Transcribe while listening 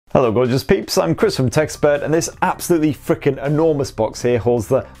Hello gorgeous peeps, I'm Chris from TechSpert, and this absolutely freaking enormous box here holds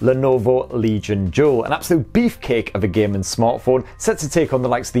the Lenovo Legion Duel, an absolute beefcake of a gaming smartphone set to take on the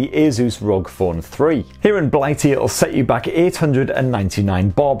likes of the Asus ROG Phone 3. Here in Blighty it'll set you back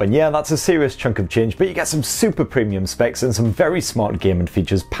 899 bob, and yeah, that's a serious chunk of change, but you get some super premium specs and some very smart gaming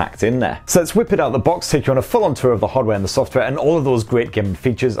features packed in there. So let's whip it out of the box, take you on a full-on tour of the hardware and the software and all of those great gaming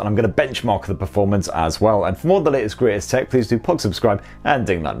features, and I'm going to benchmark the performance as well. And for more of the latest greatest tech, please do subscribe and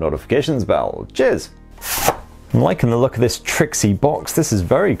ding that notifications bell. Cheers! I'm liking the look of this tricksy box. This is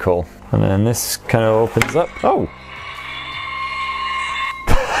very cool. And then this kind of opens up. Oh!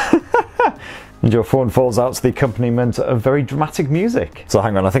 And your phone falls out to the accompaniment of very dramatic music. So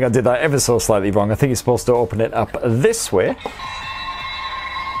hang on, I think I did that ever so slightly wrong. I think you're supposed to open it up this way.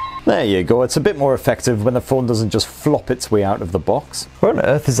 There you go, it's a bit more effective when the phone doesn't just flop its way out of the box. Where on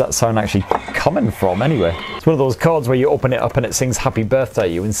earth is that sound actually coming from anyway? It's one of those cards where you open it up and it sings happy birthday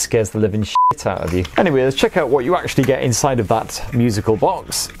at you and scares the living shit out of you. Anyway, let's check out what you actually get inside of that musical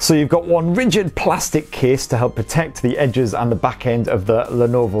box. So you've got one rigid plastic case to help protect the edges and the back end of the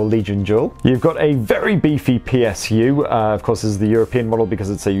Lenovo Legion Duel. You've got a very beefy PSU, of course this is the European model because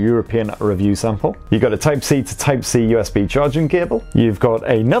it's a European review sample. You've got a Type-C to Type-C USB charging cable. You've got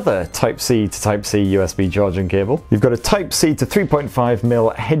another Type-C to Type-C USB charging cable. You've got a Type-C to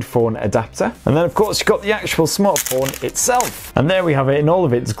 3.5mm headphone adapter. And then of course you've got the actual smartphone itself. And there we have it in all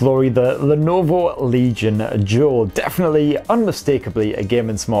of its glory, the Lenovo Legion Duel. Definitely, unmistakably a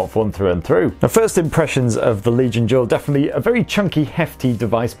gaming smartphone through and through. Now first impressions of the Legion Duel, definitely a very chunky, hefty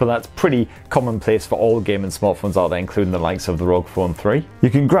device, but that's pretty commonplace for all gaming smartphones out there, including the likes of the ROG Phone 3. You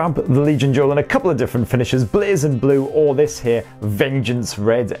can grab the Legion Duel in a couple of different finishes, blazing blue or this here, vengeance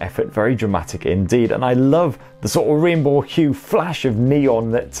red effort. Very dramatic indeed, and I love the sort of rainbow hue flash of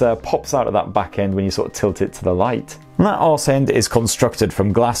neon that pops out of that back end when you sort of tilt it to the light. And that arse end is constructed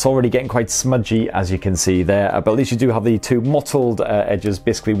from glass, already getting quite smudgy as you can see there, but at least you do have the two mottled edges,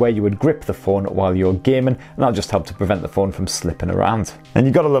 basically where you would grip the phone while you're gaming, and that'll just help to prevent the phone from slipping around. And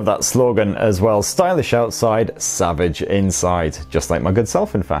you gotta love that slogan as well, stylish outside, savage inside, just like my good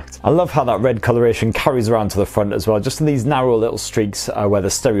self in fact. I love how that red coloration carries around to the front as well, just in these narrow little streaks where the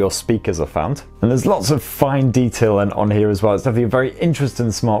stereo speakers are found. And there's lots of fine detail on here as well. It's definitely a very interesting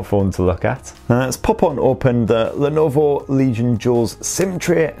smartphone to look at. Let's pop on open the Lenovo Legion Duel's SIM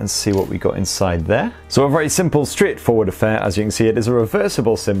tray and see what we got inside there. So a very simple, straightforward affair. As you can see, it is a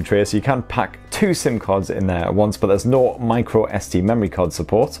reversible SIM tray, so you can pack two SIM cards in there at once, but there's no micro SD memory card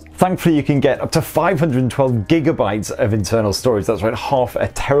support. Thankfully, you can get up to 512 gigabytes of internal storage. That's right, half a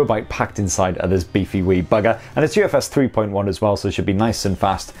terabyte packed inside of this beefy wee bugger, and it's UFS 3.1 as well, so it should be nice and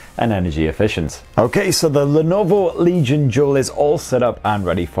fast and energy efficient. Okay, so the Lenovo Legion Duel is all set up and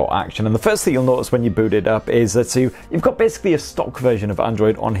ready for action, and the first thing you'll notice when you boot it up is that you've got basically a stock version of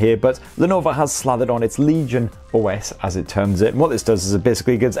Android on here, but Lenovo has slathered on its Legion OS, as it terms it, and what this does is it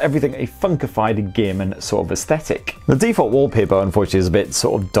basically gives everything a funkified gaming sort of aesthetic. The default wallpaper unfortunately is a bit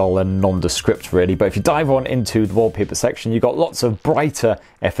sort of dull and nondescript really, but if you dive on into the wallpaper section, you've got lots of brighter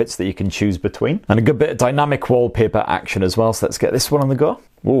efforts that you can choose between, and a good bit of dynamic wallpaper action as well, so let's get this one on the go.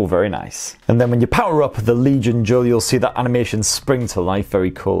 Oh, very nice. And then when you power up the Legion Duel, you'll see that animation spring to life. Very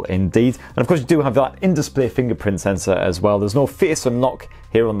cool indeed. And of course you do have that in-display fingerprint sensor as well. There's no face unlock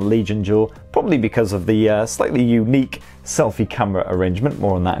here on the Legion Duel, probably because of the slightly unique selfie camera arrangement.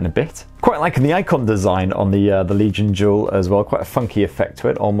 More on that in a bit. Quite liking the icon design on the Legion Duel as well, quite a funky effect to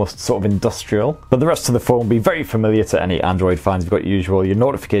it, almost sort of industrial. But the rest of the phone will be very familiar to any Android fans. You've got your usual, your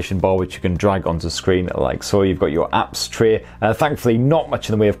notification bar which you can drag onto screen like so. You've got your apps tray. Thankfully not much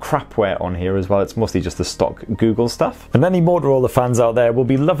in the way of crapware on here as well, it's mostly just the stock Google stuff. And any Motorola fans out there will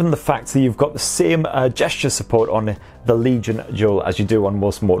be loving the fact that you've got the same gesture support on the Legion Duel as you do on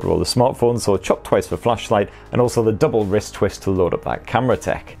most Motorola smartphones, so chop twice for flashlight and also the double wrist twist to load up that camera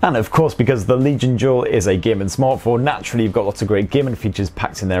tech. And of course, because the Legion Duel is a gaming smartphone, naturally you've got lots of great gaming features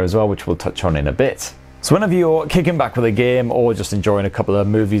packed in there as well, which we'll touch on in a bit. So whenever you're kicking back with a game or just enjoying a couple of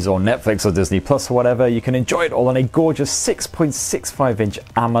movies on Netflix or Disney Plus or whatever, you can enjoy it all on a gorgeous 6.65-inch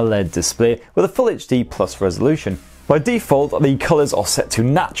AMOLED display with a Full HD Plus resolution. By default, the colours are set to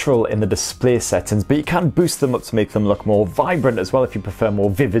natural in the display settings, but you can boost them up to make them look more vibrant as well if you prefer more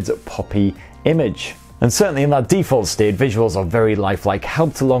vivid, poppy image. And certainly in that default state, visuals are very lifelike,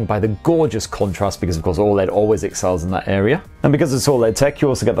 helped along by the gorgeous contrast because of course OLED always excels in that area. And because it's OLED tech, you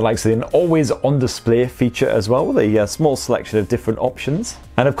also get the likes of an always on display feature as well, with a small selection of different options.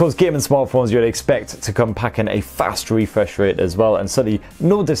 And of course gaming smartphones you'd expect to come packing a fast refresh rate as well, and certainly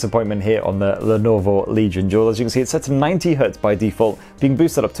no disappointment here on the Lenovo Legion Duel. As you can see, it's set to 90 Hz by default, being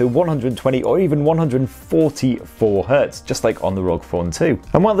boosted up to 120 or even 144 Hz, just like on the ROG Phone 2.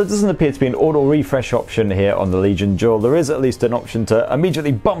 And while there doesn't appear to be an auto refresh option here on the Legion Duel, there is at least an option to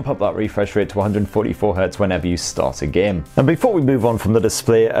immediately bump up that refresh rate to 144 Hz whenever you start a game. And before we move on from the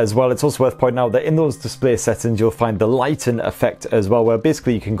display as well, it's also worth pointing out that in those display settings you'll find the lighten effect as well, where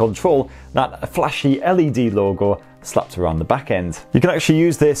basically you can control that flashy LED logo slapped around the back end. You can actually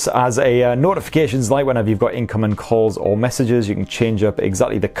use this as a notifications light whenever you've got incoming calls or messages. You can change up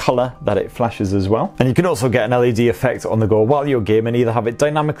exactly the color that it flashes as well. And you can also get an LED effect on the go while you're gaming, either have it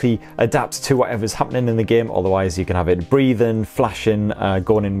dynamically adapt to whatever's happening in the game, otherwise you can have it breathing, flashing,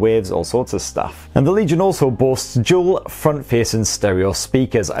 going in waves, all sorts of stuff. And the Legion also boasts dual front-facing stereo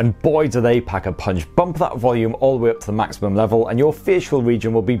speakers, and boy do they pack a punch. Bump that volume all the way up to the maximum level and your facial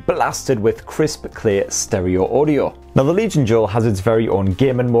region will be blasted with crisp, clear stereo audio. Now the Legion Duel has its very own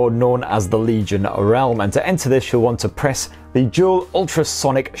gaming mode known as the Legion Realm, and to enter this you'll want to press the dual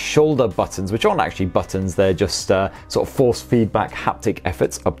ultrasonic shoulder buttons, which aren't actually buttons, they're just sort of force feedback haptic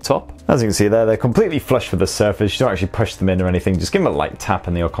efforts up top. As you can see there, they're completely flush with the surface, you don't actually push them in or anything, just give them a light tap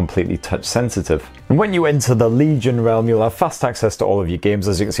and they are completely touch sensitive. And when you enter the Legion Realm, you'll have fast access to all of your games.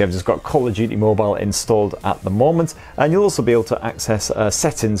 As you can see, I've just got Call of Duty Mobile installed at the moment, and you'll also be able to access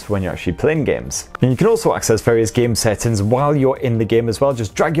settings for when you're actually playing games. And you can also access various game settings while you're in the game as well.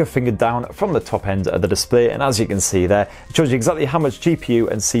 Just drag your finger down from the top end of the display, and as you can see there, it shows you exactly how much GPU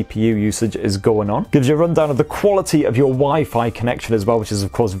and CPU usage is going on. Gives you a rundown of the quality of your Wi-Fi connection as well, which is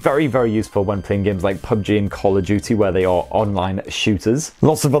of course very, very useful when playing games like PubG and Call of Duty, where they are online shooters.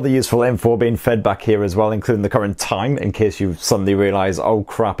 Lots of other useful info being fed back here as well, including the current time, in case you suddenly realise, oh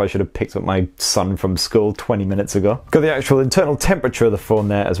crap, I should have picked up my son from school 20 minutes ago. Got the actual internal temperature of the phone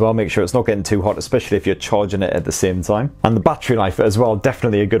there as well, make sure it's not getting too hot, especially if you're charging it at the same time. And the battery life as well,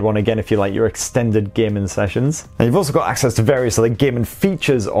 definitely a good one again if you like your extended gaming sessions. And you've also got access to various other gaming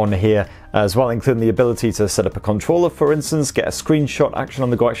features on here as well, including the ability to set up a controller, for instance, get a screenshot action on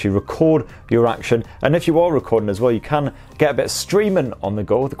the go, actually record your action, and if you are recording as well, you can get a bit of streaming on the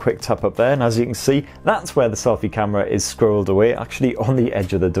go with a quick tap up there, and as you can see, that's where the selfie camera is scrolled away, actually on the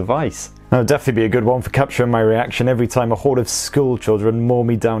edge of the device. That would definitely be a good one for capturing my reaction every time a horde of school children mow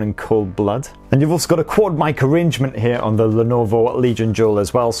me down in cold blood. And you've also got a quad mic arrangement here on the Lenovo Legion Duel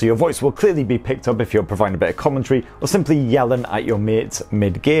as well, so your voice will clearly be picked up if you're providing a bit of commentary or simply yelling at your mates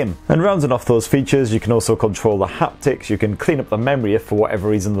mid-game. And rounding off those features, you can also control the haptics, you can clean up the memory if for whatever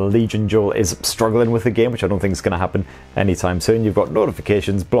reason the Legion Duel is struggling with the game, which I don't think is going to happen anytime soon. You've got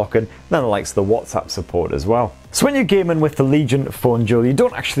notifications, blocking, and then the likes of the WhatsApp support as well. So when you're gaming with the Legion Phone Duel, you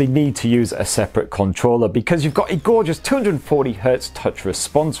don't actually need to use a separate controller because you've got a gorgeous 240 Hz touch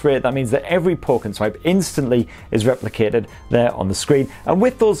response rate. That means that every poke and swipe instantly is replicated there on the screen. And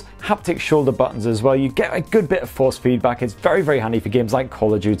with those haptic shoulder buttons as well, you get a good bit of force feedback. It's very, very handy for games like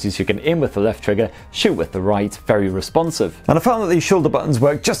Call of Duty, so you can aim with the left trigger, shoot with the right, very responsive. And I found that these shoulder buttons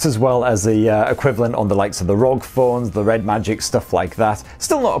work just as well as the equivalent on the likes of the ROG phones, the Red Magic, stuff like that.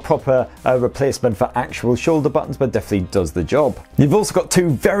 Still not a proper replacement for actual shoulder buttons, but definitely does the job. You've also got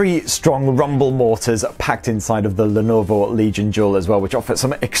two very strong rumble motors packed inside of the Lenovo Legion Duel as well, which offer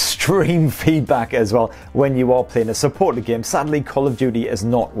some extreme feedback as well when you are playing a supported game. Sadly, Call of Duty is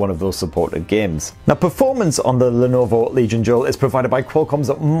not one of those supported games. Now, performance on the Lenovo Legion Duel is provided by Qualcomm's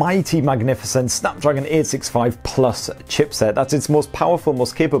mighty magnificent Snapdragon 865 Plus chipset. That's its most powerful,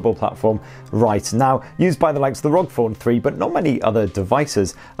 most capable platform right now, used by the likes of the ROG Phone 3, but not many other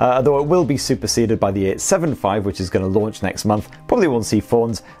devices, though it will be superseded by the 875, which is going to launch next month. Probably won't see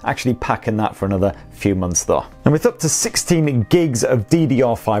phones actually packing that for another few months though. And with up to 16 gigs of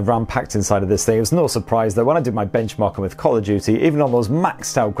DDR5 RAM packed inside of this thing, it was no surprise that when I did my benchmarking with Call of Duty, even on those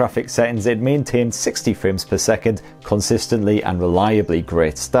maxed out graphics settings, it maintained 60 frames per second consistently and reliably.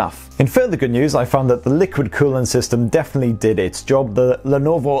 Great stuff. In further good news, I found that the liquid cooling system definitely did its job. The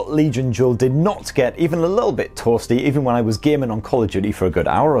Lenovo Legion Duel did not get even a little bit toasty, even when I was gaming on Call of Duty for a good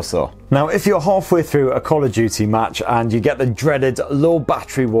hour or so. Now, if you're halfway through a Call of Duty match and you get the dreaded low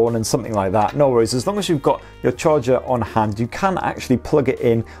battery warning, something like that, no worries. As long as you've got your charger on hand, you can actually plug it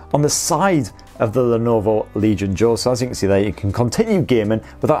in on the side of the Lenovo Legion Duel. So as you can see there, you can continue gaming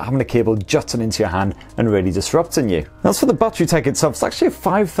without having a cable jutting into your hand and really disrupting you. As for the battery tech itself, it's actually a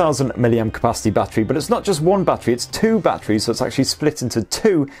 5000 milliamp capacity battery, but it's not just one battery, it's two batteries, so it's actually split into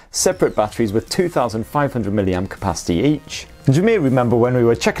two separate batteries with 2500 milliamp capacity each. And you may remember when we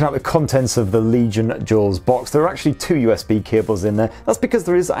were checking out the contents of the Legion Duel's box, there are actually two USB cables in there. That's because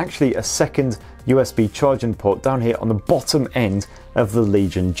there is actually a second USB charging port down here on the bottom end of the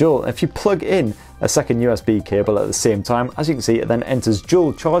Legion Duel. If you plug in a second USB cable at the same time, as you can see, it then enters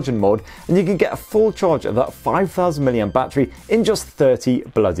dual charging mode, and you can get a full charge of that 5000 milliamp battery in just 30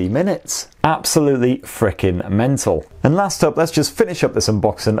 bloody minutes. Absolutely freaking mental. And last up, let's just finish up this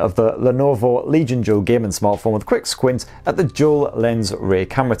unboxing of the Lenovo Legion Duel gaming smartphone with a quick squint at the dual lens rear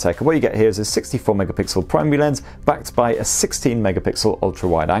camera tech. And what you get here is a 64 megapixel primary lens backed by a 16 megapixel ultra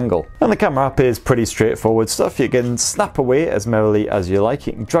wide angle. And the camera app is pretty straightforward stuff. You can snap away as merrily as you like.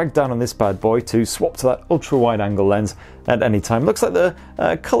 You can drag down on this bad boy to swap to that ultra wide angle lens at any time. Looks like the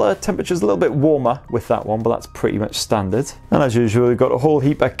color temperature is a little bit warmer with that one, but that's pretty much standard. And as usual, you've got a whole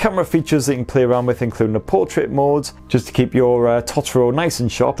heap of camera features that you can play around with, including a portrait mode, just to keep your Totoro nice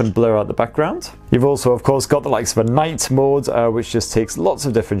and sharp and blur out the background. You've also, of course, got the likes of a night mode, which just takes lots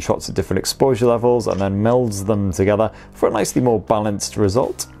of different shots at different exposure levels and then melds them together for a nicely more balanced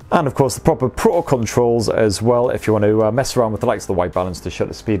result. And of course the proper Pro controls as well if you want to mess around with the likes of the white balance, the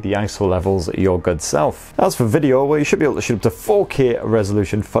shutter speed, the ISO levels, your good self. As for video, well, you should be able to shoot up to 4K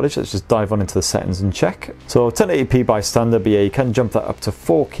resolution footage. Let's just dive on into the settings and check. So 1080p by standard, but yeah, you can jump that up to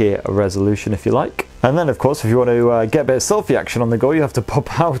 4K resolution if you like. And then of course, if you want to get a bit of selfie action on the go, you have to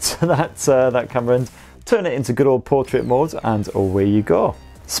pop out that camera and turn it into good old portrait mode, and away you go.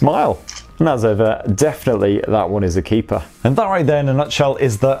 Smile. And as ever, definitely that one is a keeper. And that right there in a nutshell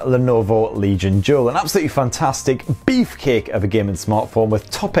is the Lenovo Legion Duel. An absolutely fantastic beefcake of a gaming smartphone with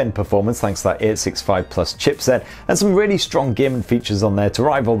top-end performance thanks to that 865 Plus chipset and some really strong gaming features on there to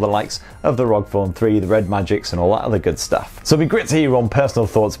rival the likes of the ROG Phone 3, the Red Magics and all that other good stuff. So it'd be great to hear your own personal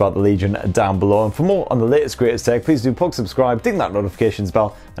thoughts about the Legion down below. And for more on the latest greatest tech, please do plug subscribe, ding that notifications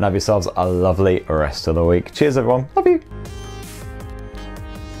bell, and have yourselves a lovely rest of the week. Cheers everyone, love you.